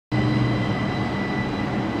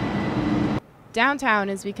Downtown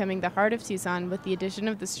is becoming the heart of Tucson with the addition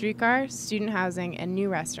of the streetcar, student housing, and new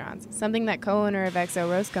restaurants, something that co-owner of XO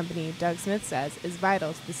Roast Company, Doug Smith, says is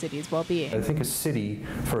vital to the city's well-being. I think a city,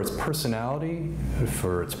 for its personality,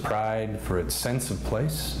 for its pride, for its sense of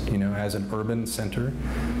place, as an urban center,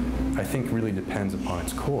 I think really depends upon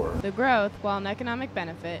its core. The growth, while an economic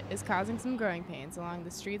benefit, is causing some growing pains along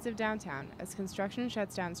the streets of downtown as construction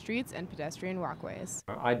shuts down streets and pedestrian walkways.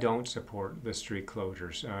 I don't support the street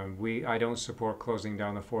closures. I don't support closing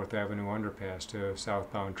down the 4th Avenue underpass to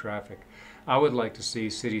southbound traffic. I would like to see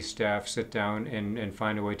city staff sit down and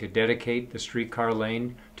find a way to dedicate the streetcar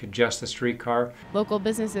lane to just the streetcar. Local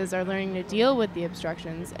businesses are learning to deal with the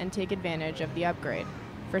obstructions and take advantage of the upgrade.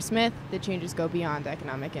 For Smith, the changes go beyond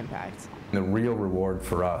economic impact. The real reward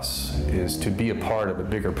for us is to be a part of a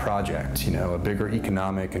bigger project, a bigger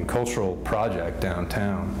economic and cultural project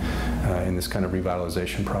downtown in this kind of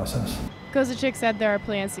revitalization process. Kozaczyk said there are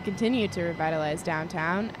plans to continue to revitalize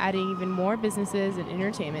downtown, adding even more businesses and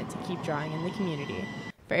entertainment to keep drawing in the community.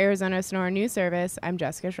 For Arizona Sonora News Service, I'm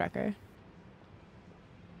Jessica Schrecker.